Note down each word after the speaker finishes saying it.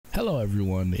Hello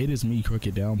everyone, it is me,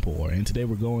 CrookedDownPour, and today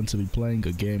we're going to be playing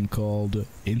a game called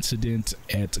Incident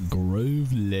at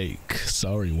Grove Lake.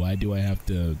 Sorry, why do I have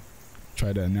to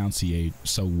try to enunciate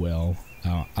so well?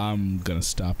 I'm gonna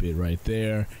stop it right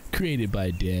there. Created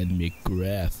by Dan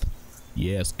McGrath.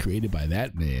 Yes, created by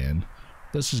that man.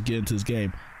 Let's just get into this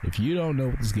game. If you don't know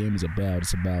what this game is about,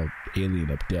 it's about alien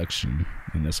abduction,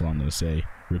 and that's all I'm gonna say.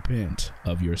 Repent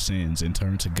of your sins and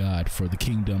turn to God, for the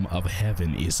kingdom of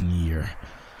heaven is near.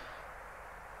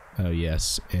 Oh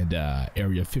yes, and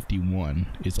Area 51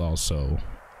 is also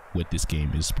what this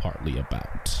game is partly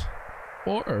about,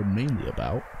 or mainly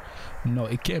about. No,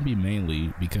 it can't be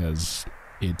mainly because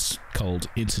it's called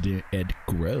Incident at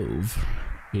Grove.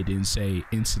 It didn't say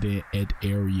Incident at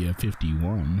Area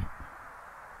 51.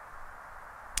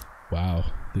 Wow,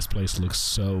 this place looks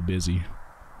so busy.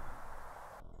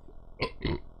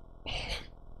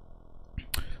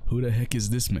 Who the heck is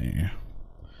this man?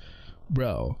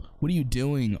 Bro, what are you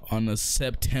doing on a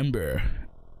September?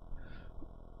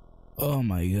 Oh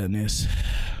my goodness.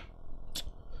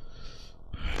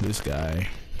 This guy.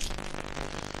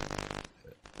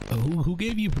 Who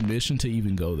gave you permission to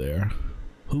even go there?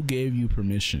 Who gave you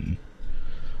permission?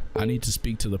 I need to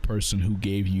speak to the person who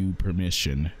gave you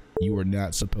permission. You are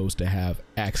not supposed to have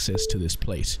access to this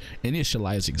place.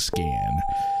 Initializing scan.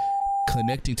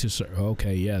 Connecting to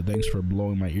okay, yeah, thanks for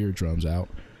blowing my eardrums out.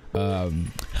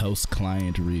 Host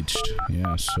client reached.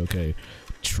 Yes, okay.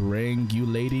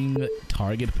 Triangulating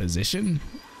target position.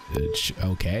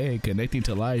 Okay, connecting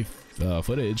to live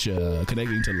footage.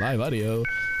 Connecting to live audio.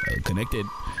 Connected.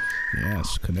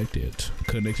 Yes, connected.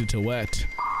 Connected to what?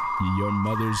 Your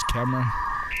mother's camera?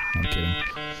 I'm kidding.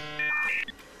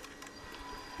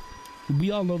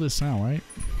 We all know this sound, right?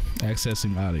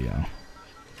 Accessing audio.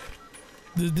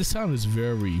 This sound is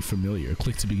very familiar.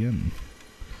 Click to begin.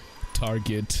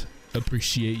 Target,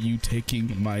 appreciate you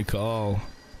taking my call.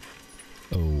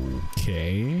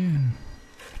 Okay.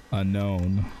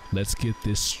 Unknown. Let's get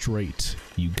this straight.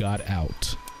 You got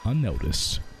out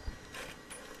unnoticed.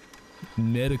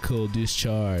 Medical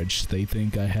discharge. They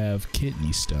think I have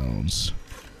kidney stones.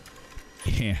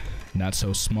 Yeah, not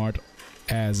so smart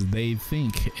as they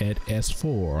think at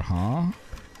S4, huh?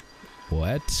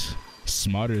 What?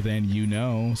 Smarter than you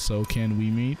know, so can we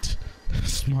meet?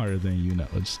 Smarter than you know.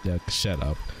 Shut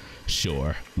up.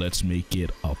 Sure, let's make it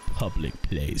a public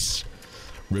place.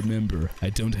 Remember, I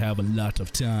don't have a lot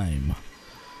of time.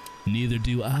 Neither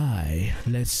do I.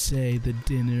 Let's say the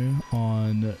dinner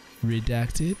on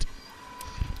Redacted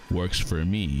works for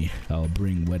me. I'll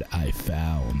bring what I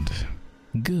found.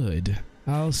 Good.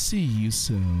 I'll see you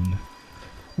soon.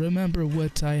 Remember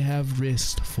what I have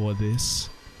risked for this?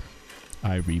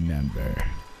 I remember.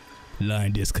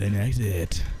 Line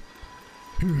disconnected.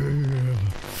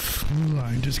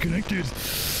 Line disconnected.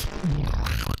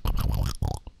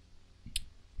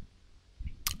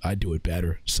 I do it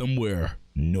better. Somewhere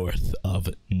north of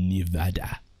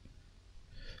Nevada.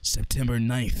 September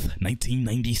 9th,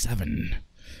 1997.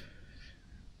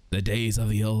 The days of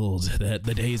the old,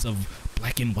 the days of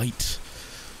black and white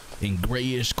and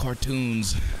grayish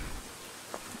cartoons.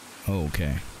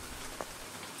 Okay.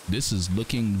 This is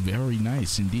looking very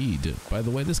nice indeed. By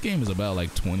the way, this game is about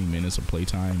like 20 minutes of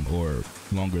playtime, or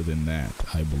longer than that,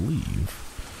 I believe.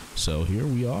 So here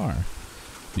we are.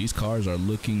 These cars are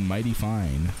looking mighty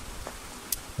fine.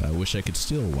 I wish I could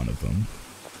steal one of them,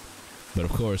 but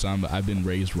of course I've been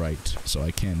raised right, so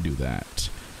I can't do that.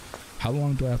 How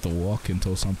long do I have to walk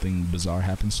until something bizarre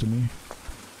happens to me?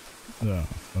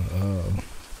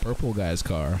 Purple guy's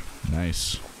car.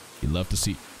 Nice. You love to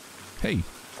see. Hey.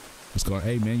 What's going on?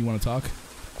 Hey man, you want to talk?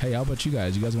 Hey, how about you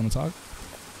guys? You guys want to talk?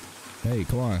 Hey,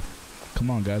 come on. Come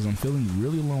on guys, I'm feeling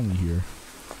really lonely here.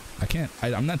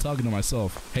 I'm not talking to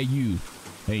myself. Hey you.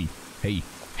 Hey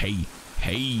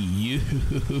you.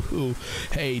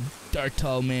 Hey, dark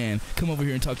tall man, come over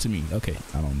here and talk to me. Okay,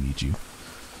 I don't need you.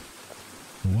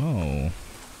 Whoa.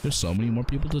 There's so many more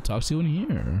people to talk to in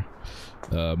here.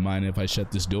 Mind if I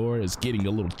shut this door? It's getting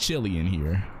a little chilly in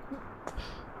here.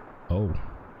 Oh.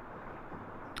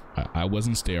 I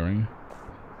wasn't staring.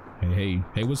 Hey,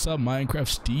 what's up, Minecraft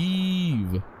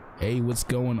Steve? Hey, what's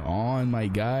going on, my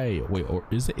guy? Wait, or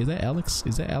is that Alex?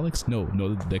 Is that Alex? No,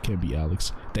 that can't be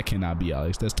Alex. That cannot be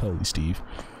Alex. That's totally Steve.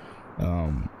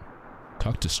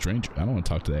 Talk to stranger. I don't want to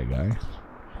talk to that guy.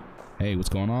 Hey, what's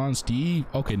going on, Steve?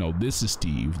 Okay, no, this is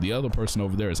Steve. The other person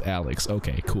over there is Alex.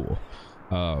 Okay, cool.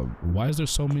 Why is there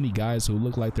so many guys who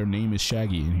look like their name is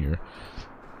Shaggy in here?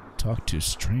 Talk to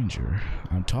stranger.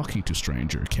 I'm talking to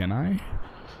stranger. Can I?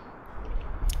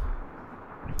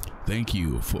 Thank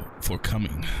you for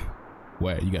coming.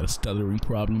 What, you got a stuttering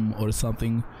problem or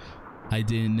something? I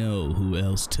didn't know who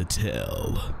else to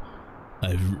tell.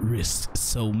 I've risked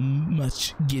so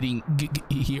much getting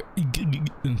here.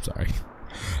 I'm sorry.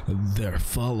 They're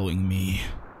following me.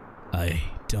 I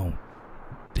don't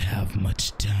have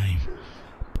much time.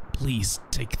 Please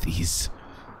take these.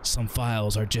 Some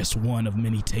files are just one of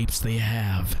many tapes they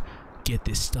have. Get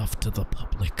this stuff to the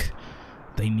public.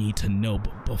 They need to know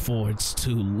before it's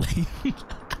too late.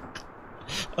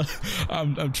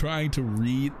 I'm trying to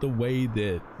read the way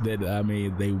that I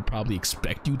mean they would probably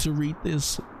expect you to read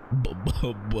this, but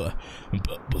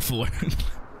before.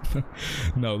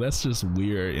 No, that's just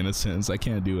weird in a sense. I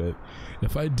can't do it.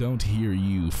 If I don't hear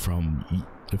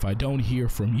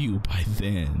from you by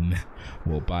then,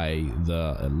 well, by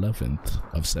the 11th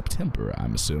of September,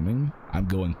 I'm assuming, I'm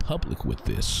going public with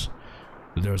this.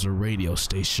 There's a radio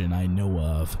station I know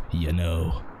of, you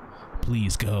know.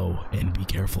 Please go and be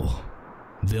careful.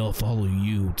 They'll follow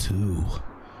you too.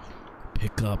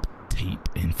 Pick up tape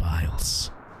and files.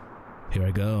 Here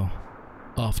I go.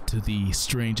 Off to the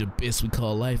strange abyss we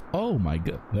call life. Oh my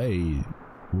god. Hey,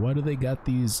 why do they got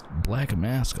these black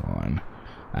masks on?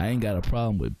 I ain't got a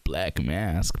problem with black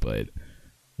mask, but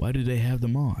why do they have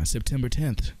them on? September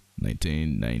 10th,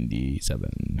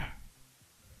 1997.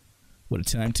 What a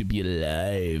time to be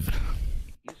alive.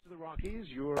 East of the Rockies,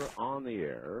 you're on the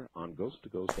air on Ghost to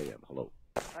Ghost AM. Hello.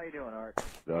 How you doing, Art?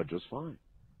 Just fine.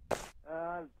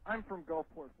 I'm from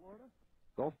Gulfport, Florida.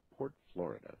 Gulfport,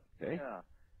 Florida. Okay. Yeah.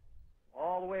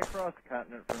 All the way across the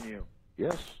continent from you.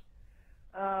 Yes.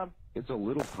 It's a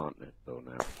little continent, though,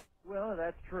 now. Well,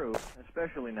 that's true,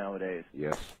 especially nowadays.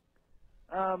 Yes.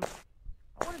 I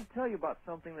wanted to tell you about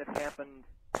something that happened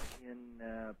in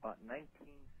about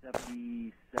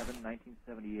 1977,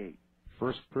 1978.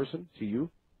 First person to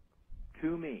you?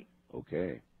 To me.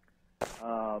 Okay.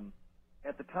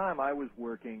 At the time, I was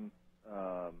working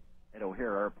at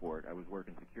O'Hare Airport. I was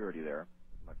working security there,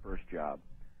 my first job.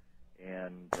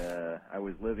 And I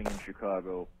was living in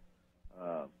Chicago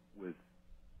with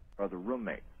other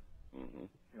roommates. Mm-hmm.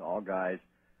 You know, all guys.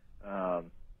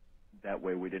 That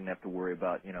way we didn't have to worry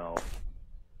about, you know,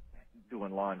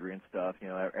 doing laundry and stuff. You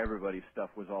know, everybody's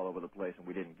stuff was all over the place, and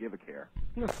we didn't give a care.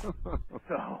 So,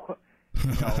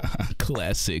 you know,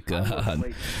 classic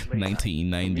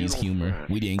 1990s humor.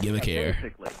 We didn't give a care.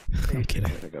 Basically. I'm kidding.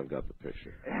 I think I've got the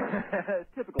picture.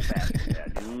 Typical bastard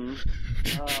dad.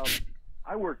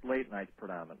 I worked late nights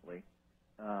predominantly,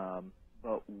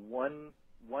 but one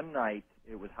night,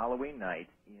 it was Halloween night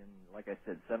in, like I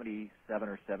said, 77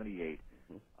 or 78.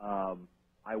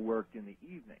 I worked in the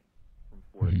evening from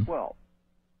 4 to 12.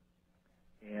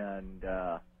 And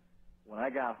when I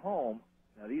got home,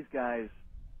 now these guys,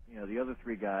 you know, the other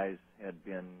three guys had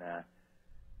been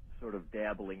sort of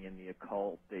dabbling in the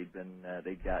occult. They'd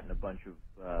gotten a bunch of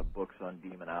books on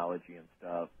demonology and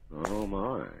stuff. Oh,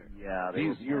 my. Yeah.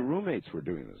 Your roommates were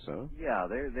doing this, huh? Yeah,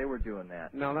 they were doing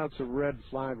that. Now, that's a red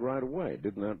flag right away.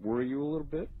 Didn't that worry you a little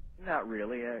bit? Not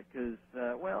really, because,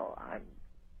 well,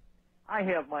 I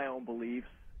have my own beliefs,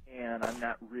 and I'm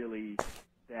not really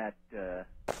that...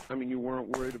 I mean, you weren't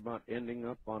worried about ending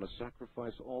up on a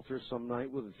sacrifice altar some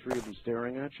night with the three of them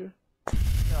staring at you?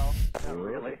 No, not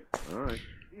really. All right.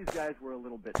 These guys were a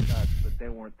little bit nuts, but they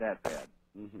weren't that bad.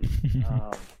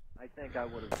 Mm-hmm. I think I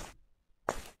would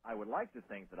like to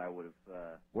think that I would have...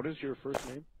 What is your first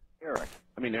name? Eric.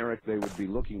 I mean, Eric, they would be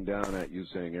looking down at you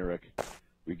saying, Eric,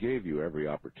 we gave you every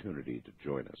opportunity to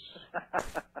join us.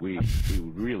 we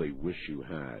really wish you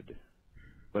had.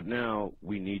 But now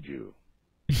we need you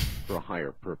for a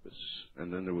higher purpose.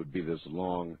 And then there would be this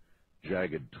long,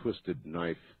 jagged, twisted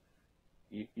knife.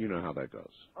 You know how that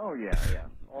goes. Oh, yeah, yeah.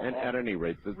 And at any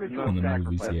rate, In the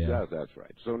movies, yeah. That's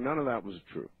right. So none of that was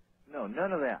true. No,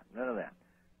 none of that.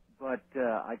 But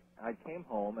I came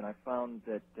home and I found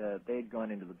that they'd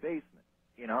gone into the basement.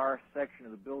 In our section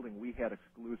of the building, we had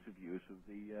exclusive use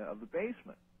of the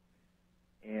basement.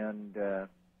 And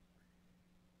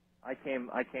I came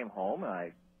home and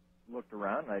I looked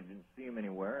around and I didn't see them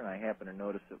anywhere, and I happened to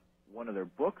notice that one of their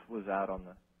books was out on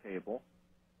the table.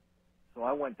 So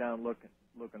I went down looking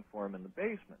for them in the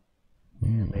basement.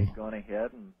 And they'd gone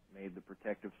ahead and made the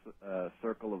protective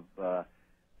circle of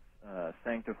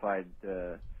sanctified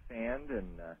sand,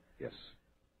 and yes,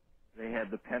 they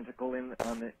had the pentacle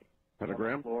on the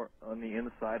pentagram floor, on the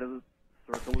inside of the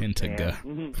circle Pentagon. of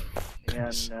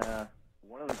sand. And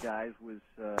one of the guys was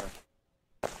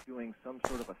doing some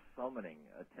sort of a summoning,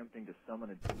 attempting to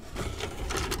summon a demon.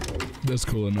 That's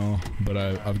cool and all, but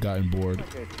I've gotten bored.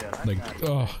 Like I said, I'm Like, not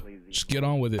oh, exactly the just get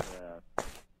on with it.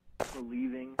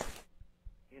 Believing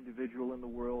individual in the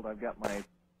world. I've got my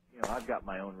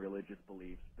own religious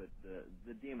beliefs, but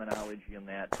the demonology in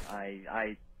that,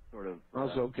 I sort of.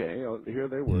 That's okay. Here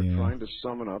they were trying to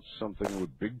summon up something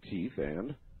with big teeth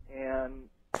and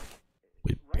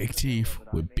with big teeth,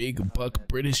 with big buck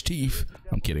British teeth.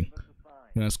 I'm kidding.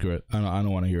 That's good. I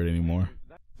don't want to hear it anymore,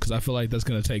 because I feel like that's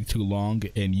gonna take too long,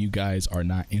 and you guys are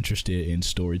not interested in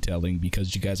storytelling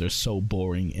because you guys are so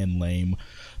boring and lame.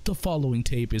 The following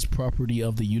tape is property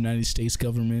of the United States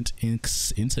government.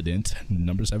 Incident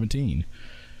number 17.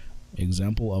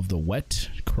 Example of the wet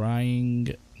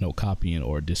crying. No copying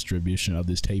or distribution of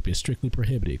this tape is strictly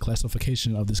prohibited.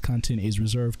 Classification of this content is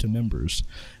reserved to members.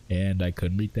 And I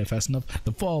couldn't read that fast enough.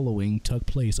 The following took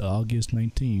place August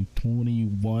 19,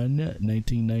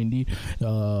 1990.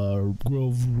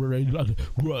 Grove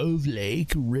Lake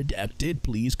redacted.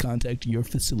 Please contact your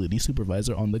facility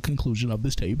supervisor on the conclusion of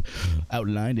this tape.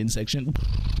 Outlined in section.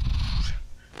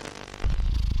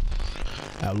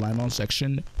 Outline on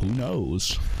section. Who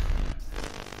knows?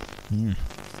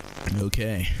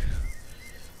 Okay.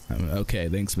 Okay,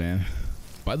 thanks, man.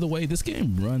 By the way, this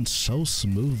game runs so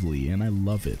smoothly, and I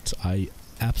love it. I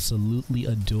absolutely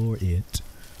adore it.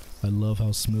 I love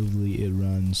how smoothly it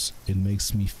runs. It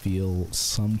makes me feel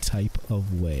some type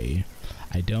of way.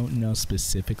 I don't know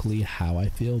specifically how I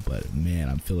feel, but man,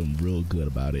 I'm feeling real good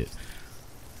about it.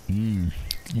 You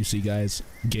see, guys,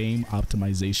 game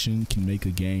optimization can make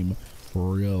a game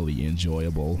really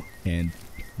enjoyable, and,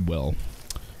 well,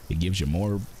 it gives you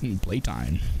more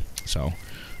playtime. So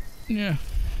yeah,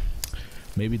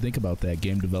 maybe think about that,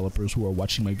 game developers who are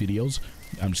watching my videos.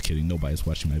 I'm just kidding, nobody's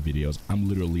watching my videos. I'm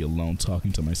literally alone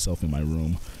talking to myself in my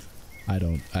room. I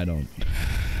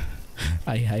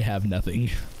have nothing.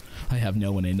 I have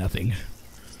no one and nothing.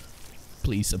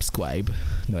 Please subscribe.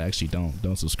 No, actually,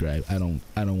 don't subscribe. I don't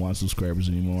want subscribers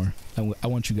anymore. I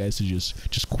want you guys to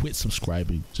just quit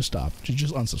subscribing. Just stop.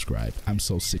 Just unsubscribe. I'm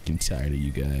so sick and tired of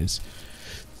you guys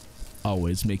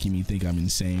always making me think I'm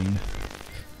insane.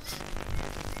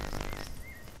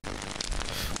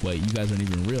 Wait, you guys aren't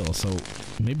even real, so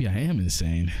maybe I am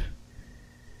insane.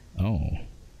 Oh,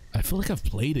 I feel like I've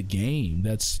played a game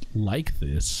that's like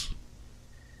this.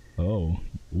 Oh,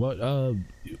 what? I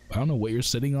don't know what you're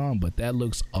sitting on, but that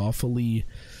looks awfully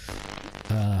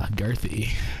girthy.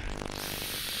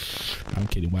 I'm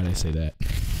kidding. Why did I say that?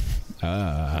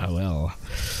 Well,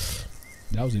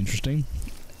 that was interesting.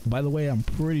 By the way, I'm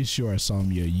pretty sure I saw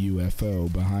me a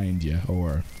UFO behind you,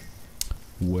 or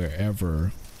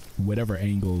whatever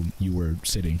angle you were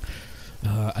sitting.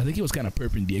 I think it was kind of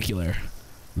perpendicular.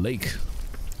 Lake.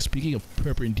 Speaking of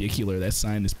perpendicular, that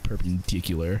sign is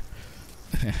perpendicular.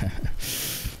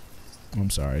 I'm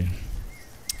sorry.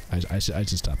 I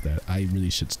should stop that. I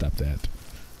really should stop that.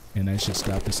 And I should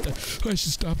stop this. I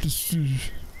should stop this.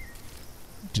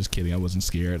 Just kidding, I wasn't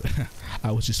scared.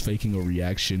 I was just faking a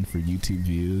reaction for YouTube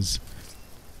views.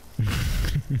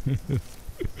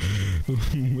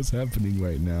 What's happening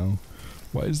right now?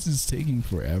 Why is this taking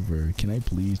forever? Can I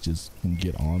please just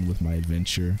get on with my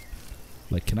adventure?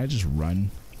 Like, can I just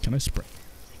run? Can I sprint?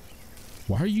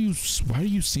 Why are you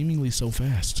seemingly so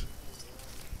fast?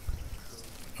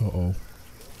 Uh-oh.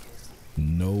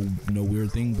 No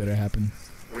weird thing better happen.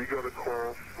 We got a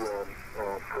call from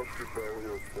Prescott Valley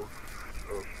Airport,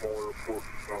 a small airport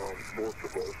north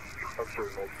of us,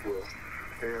 northwest,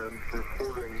 and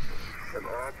reporting an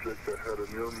object that had a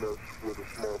near miss with a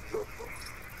small Cessna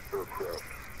aircraft.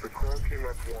 The call came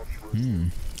up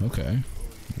once. Okay.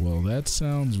 Well, that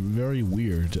sounds very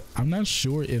weird. I'm not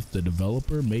sure if the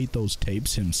developer made those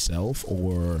tapes himself,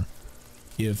 or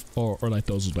if or like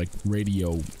those like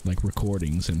radio like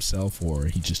recordings himself, or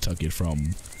he just took it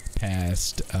from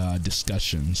past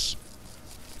discussions.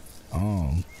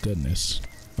 Oh goodness.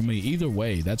 I mean, either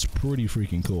way, that's pretty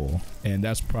freaking cool, and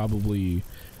that's probably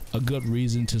a good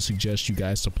reason to suggest you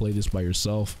guys to play this by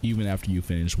yourself, even after you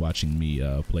finish watching me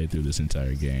play through this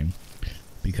entire game,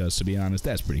 because to be honest,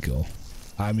 that's pretty cool.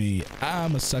 I mean,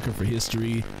 I'm a sucker for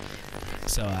history,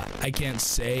 so I can't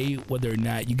say whether or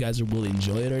not you guys will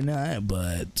enjoy it or not,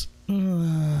 but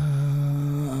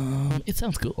it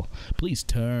sounds cool. Please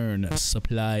turn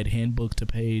supplied handbook to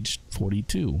page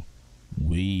 42.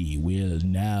 We will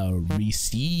now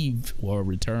receive or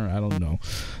return, I don't know,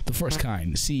 the first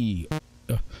kind. See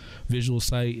visual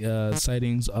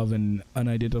sightings of an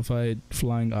unidentified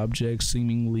flying object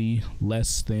seemingly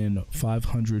less than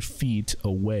 500 feet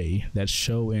away that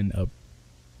show an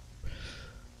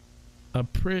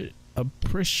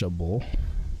appreciable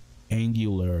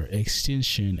angular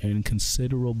extension and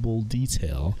considerable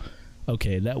detail.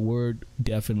 Okay, that word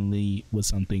definitely was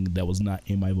something that was not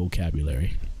in my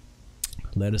vocabulary.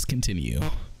 Let us continue.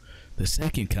 The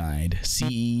second kind,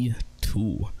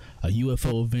 CE2, a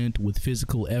UFO event with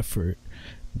physical effect.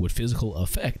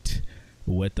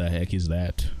 What the heck is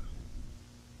that?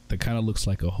 That kind of looks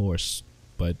like a horse,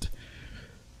 but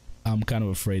I'm kind of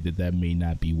afraid that that may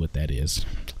not be what that is.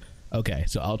 Okay,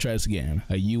 so I'll try this again.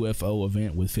 A UFO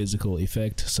event with physical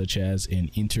effect, such as an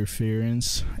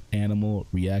interference, animal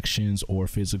reactions, or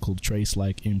physical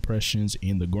trace-like impressions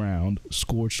in the ground,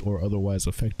 scorched or otherwise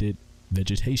affected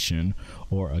vegetation,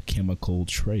 or a chemical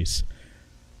trace.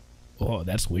 Oh,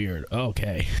 that's weird.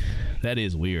 Okay, that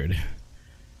is weird.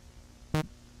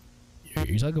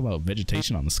 You're talking about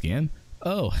vegetation on the skin?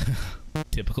 Oh,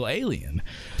 typical alien.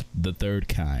 The third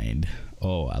kind.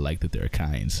 Oh, I like that there are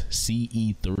kinds.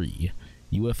 CE3.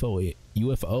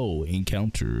 UFO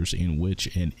encounters in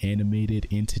which an animated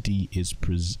entity is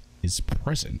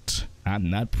present.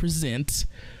 Not present.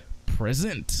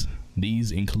 Present.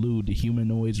 These include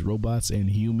humanoids, robots,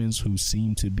 and humans who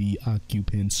seem to be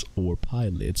occupants or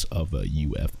pilots of a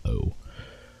UFO.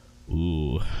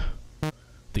 Ooh.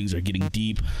 Things are getting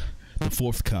deep. The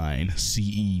fourth kind,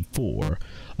 CE4.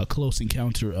 A close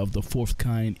encounter of the fourth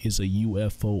kind is a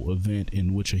UFO event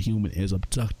in which a human is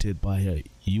abducted by a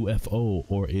UFO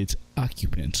or its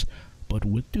occupants. But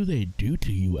what do they do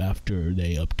to you after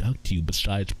they abduct you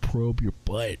besides probe your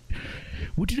butt?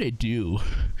 What do they do?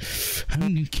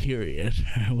 I'm curious.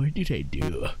 What do they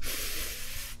do?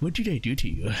 What do they do to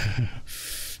you?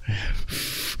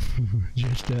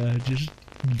 Just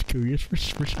curious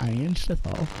for science, that's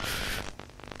all.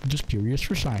 Just curious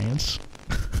for science.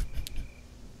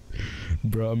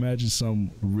 Bro, imagine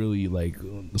some really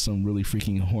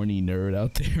freaking horny nerd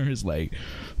out there is like,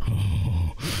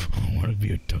 oh, I want to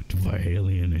be abducted by an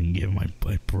alien and get my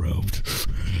butt probed.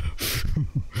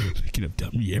 They can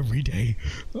abduct me every day.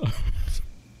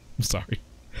 I'm sorry.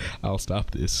 I'll stop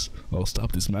this. I'll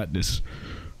stop this madness.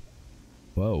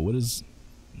 Whoa, what is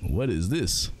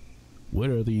this? What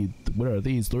are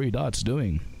these three dots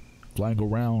doing? Flying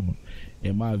around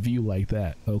in my view like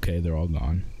that. Okay, they're all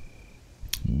gone.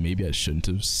 Maybe I shouldn't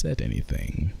have said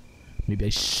anything. Maybe I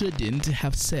shouldn't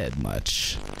have said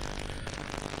much.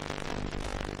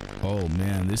 Oh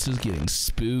man, this is getting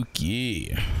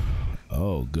spooky.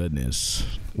 Oh goodness.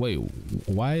 Wait,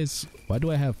 why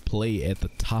do I have play at the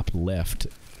top left?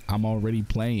 I'm already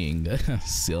playing.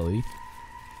 Silly.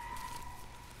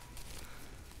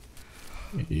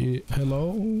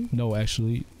 Hello? No,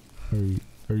 actually.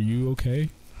 Are you okay?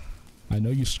 I know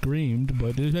you screamed,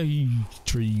 but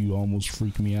tree, you almost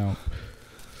freaked me out.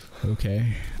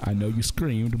 Okay, I know you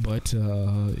screamed, but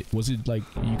was it like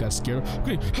you got scared?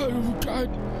 Okay, oh God,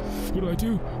 what do I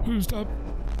do? Stop!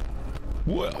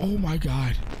 What? Oh my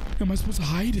God, am I supposed to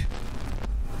hide?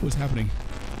 What's happening?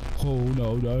 Oh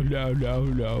no,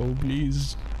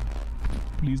 please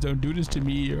don't do this to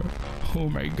me. Oh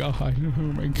my God,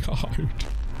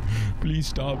 please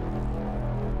stop.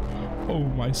 Oh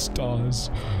my stars.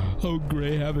 Oh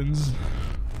great heavens.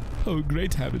 Oh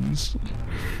great heavens.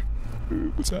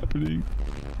 What's happening?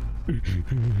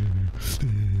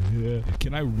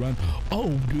 Can I run? Oh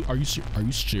dude, are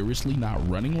you seriously not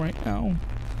running right now?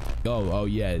 Oh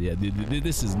yeah.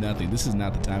 This is nothing. This is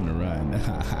not the time to run.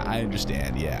 I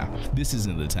understand. Yeah, this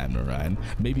isn't the time to run.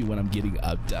 Maybe when I'm getting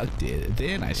abducted,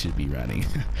 then I should be running.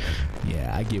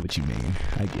 Yeah, I get what you mean.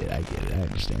 I get it. I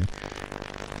understand.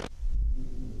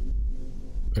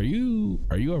 Are you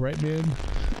alright, man?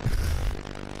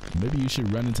 Maybe you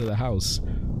should run into the house.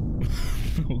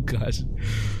 Oh gosh.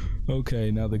 Okay,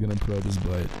 now they're gonna probe his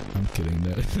butt. I'm kidding.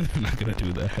 I'm not gonna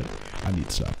do that. I need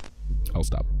to stop. I'll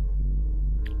stop.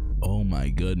 Oh my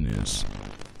goodness.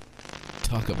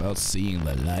 Talk about seeing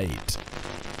the light.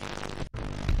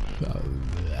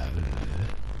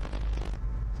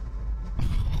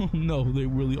 Oh no, they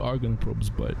really are gonna probe his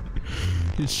butt.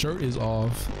 His shirt is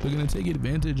off. They're gonna take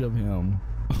advantage of him.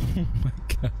 Oh my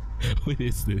God. What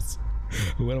is this?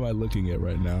 What am I looking at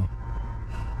right now?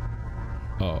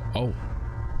 Oh.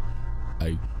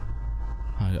 I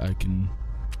can.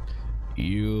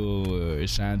 Ew, it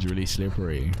sounds really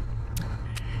slippery.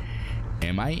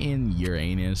 Am I in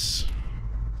Uranus?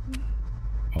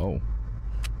 Oh.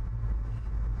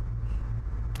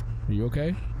 Are you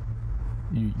okay?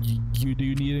 Do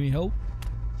you need any help?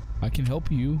 I can help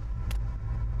you.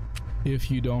 If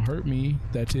you don't hurt me,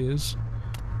 that is.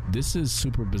 This is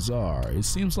super bizarre. It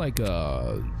seems like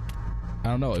I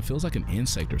don't know, it feels like an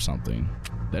insect or something.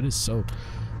 That is so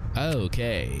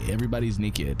okay. Everybody's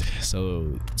naked,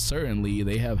 so certainly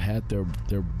they have had their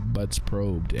butts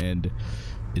probed. And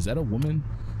is that a woman?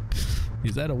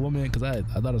 Is that a woman? Because I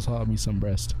thought I saw me some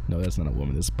breast. No, that's not a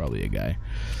woman. That's probably a guy.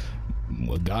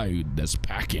 A guy that's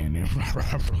packing.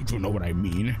 You know what I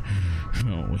mean?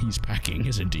 Oh, he's packing,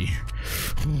 isn't he?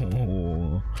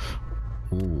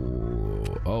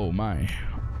 Oh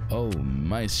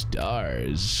my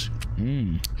stars.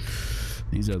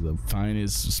 These are the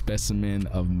finest specimen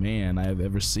of man I have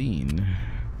ever seen.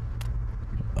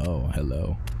 Oh,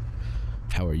 hello.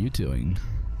 How are you doing?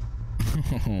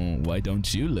 Why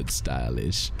don't you look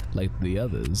stylish like the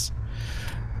others?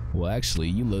 Well, actually,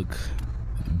 you look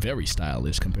very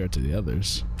stylish compared to the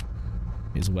others,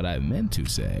 is what I meant to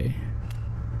say.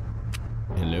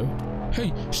 Hello?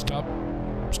 Hey, stop.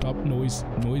 Stop noise.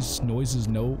 Noise is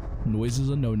no. Noise is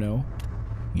a no-no.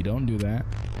 You don't do that.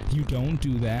 You don't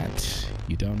do that.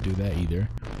 You don't do that either.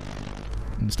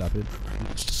 Stop it.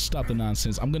 Stop the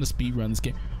nonsense. I'm gonna speed run this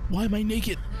game. Why am I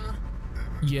naked?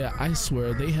 Yeah, I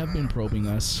swear they have been probing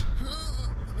us.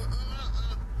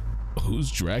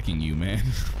 Who's dragging you, man?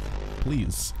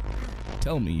 Please,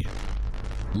 tell me.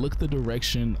 Look the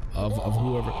direction of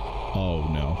whoever. Oh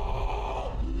no.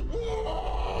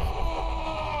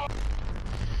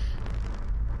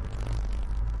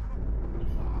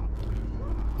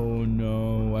 Oh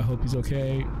no, I hope he's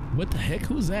okay. What the heck?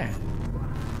 Who's that?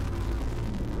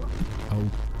 Oh,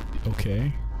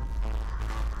 okay.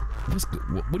 What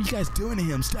are you guys doing to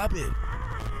him? Stop it.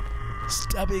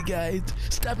 Stop it, guys.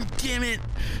 Stop it, damn it.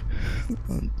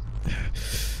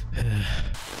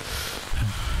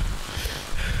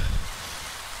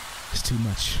 It's too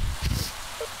much.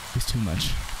 It's too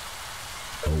much.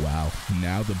 Oh wow,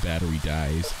 now the battery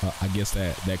dies. I guess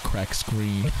that cracked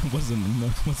screen wasn't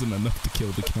enough to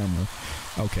kill the camera.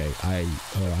 Okay, I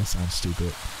sound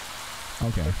stupid.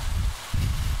 Okay.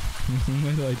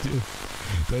 What do I do?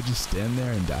 Do I just stand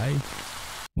there and die?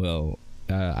 Well,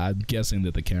 I'm guessing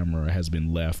that the camera has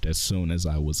been left as soon as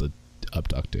I was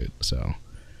abducted, so.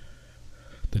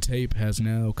 The tape has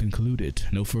now concluded.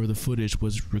 No further footage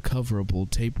was recoverable.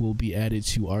 Tape will be added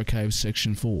to Archive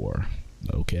Section 4.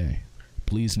 Okay.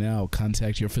 Please now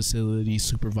contact your facility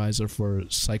supervisor for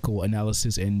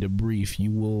psychoanalysis and debrief.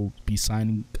 You will be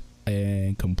signing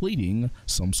and completing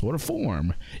some sort of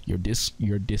form. Your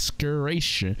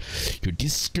discretion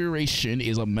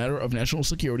is a matter of national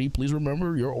security. Please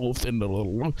remember your oath and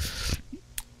the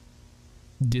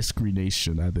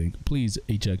discrimination, I think. Please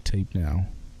eject tape now.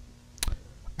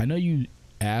 I know you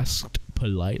asked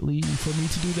politely for me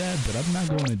to do that, but I'm not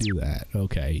going to do that.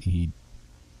 Okay, he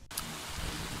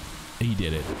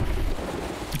did it.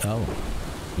 Oh,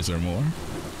 is there more?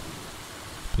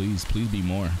 Please be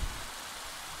more.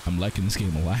 I'm liking this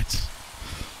game a lot.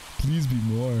 Please be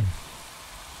more.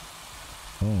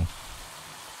 Oh,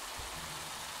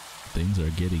 things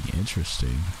are getting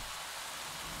interesting.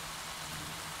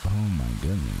 Oh my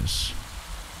goodness.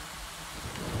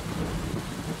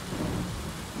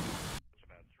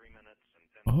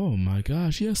 Oh my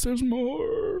gosh, yes, there's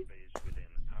more.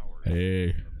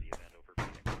 Hey.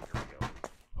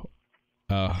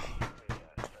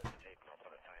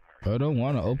 I don't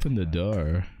want to open the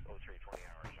door.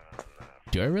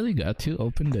 Do I really got to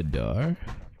open the door?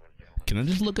 Can I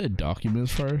just look at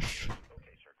documents first?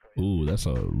 Ooh, that's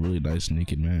a really nice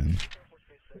naked man.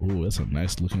 Ooh, that's a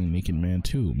nice looking naked man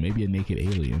too. Maybe a naked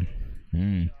alien.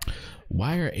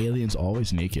 Why are aliens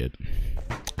always naked?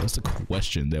 That's a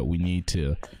question that we need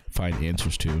to find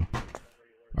answers to.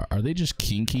 Are they just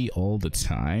kinky all the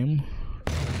time?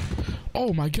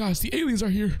 Oh my gosh, the aliens are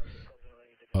here.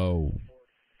 Oh,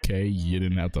 okay, you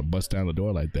didn't have to bust down the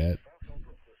door like that.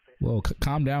 Whoa,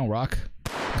 calm down, Rock.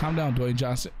 Calm down, Dwayne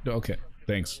Johnson. Okay,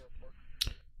 thanks.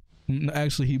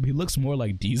 Actually, he looks more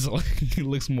like Diesel. He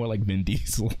looks more like Vin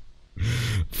Diesel.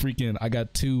 Freaking, I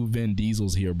got two Vin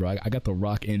Diesels here, bro. I got the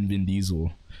Rock and Vin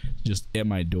Diesel just at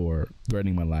my door,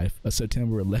 threatening my life. A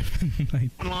September 11th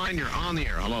night. Online, you're on the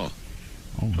air. Hello.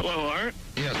 Oh. Hello, Art.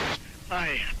 Yes.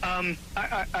 Hi.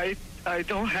 I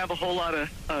don't have a whole lot of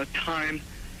time.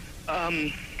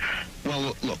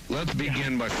 Well, look, let's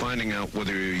begin by finding out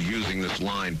whether you're using this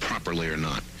line properly or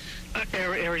not.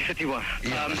 Area 51.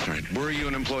 Yeah, that's right. Were you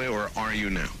an employee or are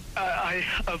you now? A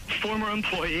former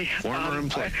employee. Former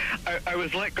employee. I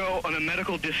was let go on a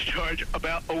medical discharge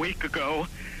about a week ago,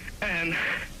 and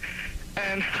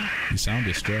You sound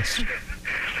distressed.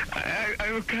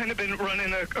 I've kind of been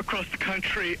running across the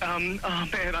country. Oh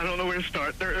man, I don't know where to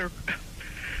start. They're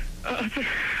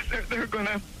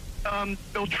gonna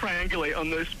they'll triangulate on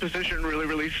this position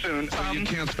really soon. So you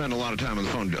can't spend a lot of time on the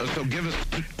phone. So give us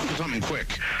something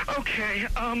quick. Okay.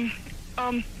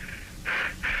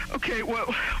 Okay.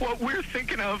 What we're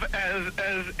thinking of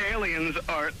as aliens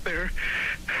are they're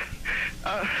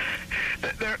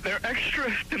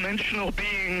extra-dimensional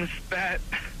beings that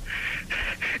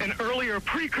an earlier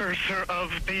precursor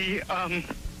of the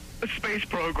space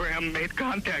program made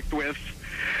contact with.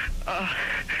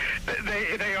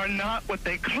 They are not what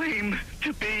they claim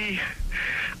to be.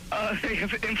 They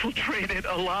have infiltrated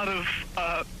a lot of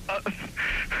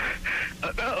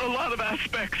a lot of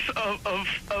aspects of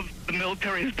the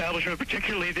military establishment,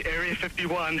 particularly the Area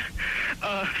 51.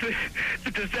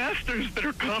 The disasters that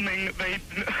are coming,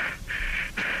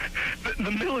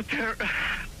 the military,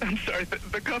 I'm sorry,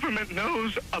 the government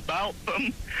knows about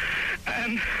them,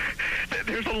 and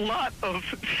there's a lot of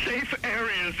safe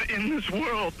areas in this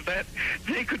world that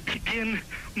they could begin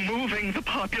moving the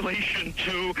population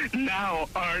to now,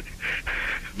 Art.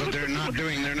 But they're not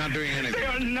doing anything. They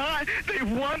are not. They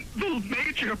want the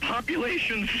major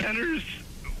population centers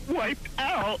wiped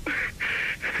out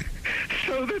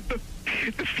so that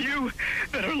the few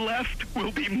that are left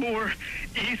will be more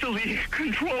easily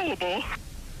controllable.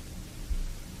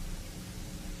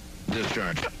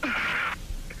 Discharge.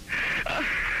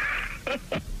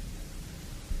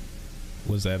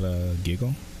 Was that a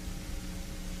giggle?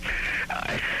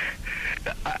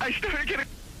 I started getting...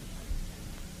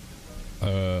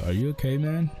 Are you okay,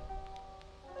 man?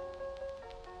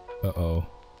 Uh-oh.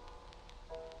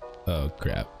 Oh,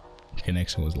 crap.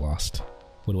 Connection was lost.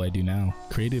 What do I do now?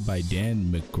 Created by Dan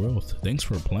McGroth. Thanks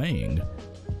for playing.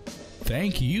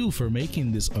 Thank you for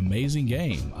making this amazing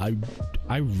game.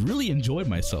 I really enjoyed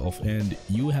myself, and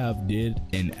you have did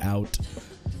an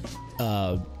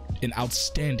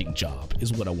outstanding job,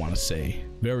 is what I want to say.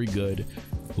 Very good.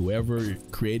 Whoever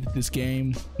created this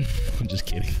game, I'm just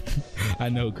kidding. I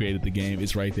know who created the game.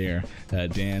 It's right there.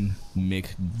 Dan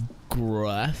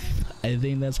McGruth. I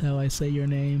think that's how I say your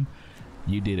name.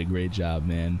 You did a great job,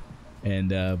 man.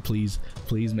 And please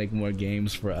make more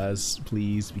games for us,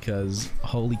 please, because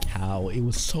holy cow, it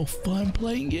was so fun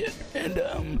playing it.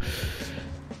 And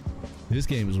this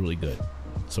game is really good.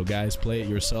 So guys, play it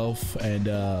yourself. And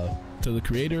to the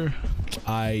creator,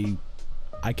 I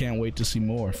can't wait to see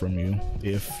more from you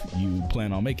if you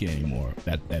plan on making any more.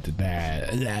 That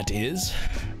is.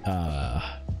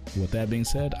 With that being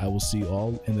said, I will see you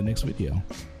all in the next video.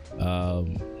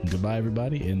 Goodbye,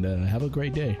 everybody, and have a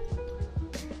great day.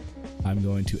 I'm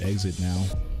going to exit now.